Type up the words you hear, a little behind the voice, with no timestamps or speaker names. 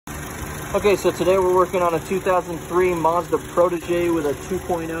Okay, so today we're working on a 2003 Mazda Protege with a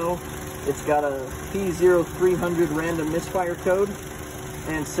 2.0. It's got a P0300 random misfire code.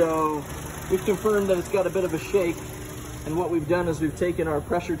 And so we've confirmed that it's got a bit of a shake. And what we've done is we've taken our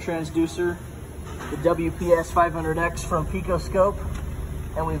pressure transducer, the WPS 500X from Picoscope,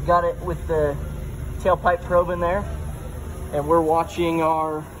 and we've got it with the tailpipe probe in there. And we're watching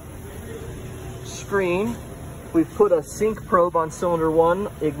our screen. We've put a sync probe on cylinder 1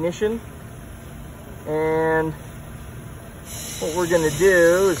 ignition. And what we're gonna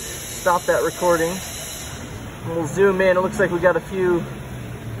do is stop that recording. And we'll zoom in. It looks like we got a few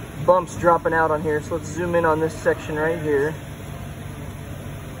bumps dropping out on here. So let's zoom in on this section right here.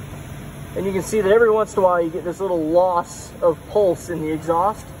 And you can see that every once in a while you get this little loss of pulse in the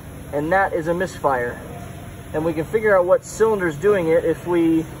exhaust, and that is a misfire. And we can figure out what cylinder's doing it if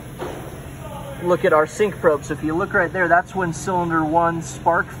we look at our sync probe. So if you look right there, that's when cylinder 1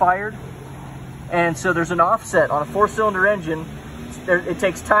 spark fired. And so there's an offset on a 4-cylinder engine. It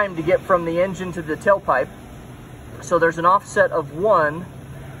takes time to get from the engine to the tailpipe. So there's an offset of 1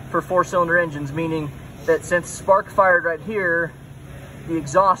 for 4-cylinder engines, meaning that since spark fired right here, the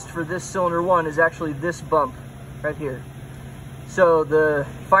exhaust for this cylinder 1 is actually this bump right here. So the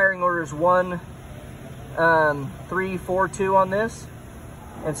firing order is 1, 3, 4, 2 on this.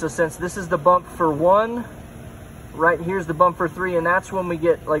 And so since this is the bump for 1, right here's the bump for 3, and that's when we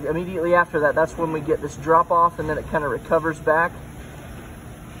get, like immediately after that, that's when we get this drop off, and then it kind of recovers back.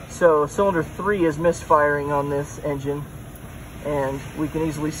 So cylinder 3 is misfiring on this engine, and we can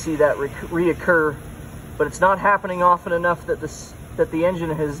easily see that reoccur, but it's not happening often enough that the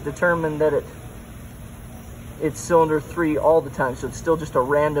engine has determined that it's cylinder 3 all the time. So it's still just a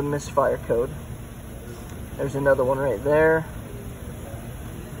random misfire code. There's another one right there.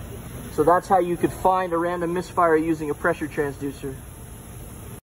 So that's how you could find a random misfire using a pressure transducer.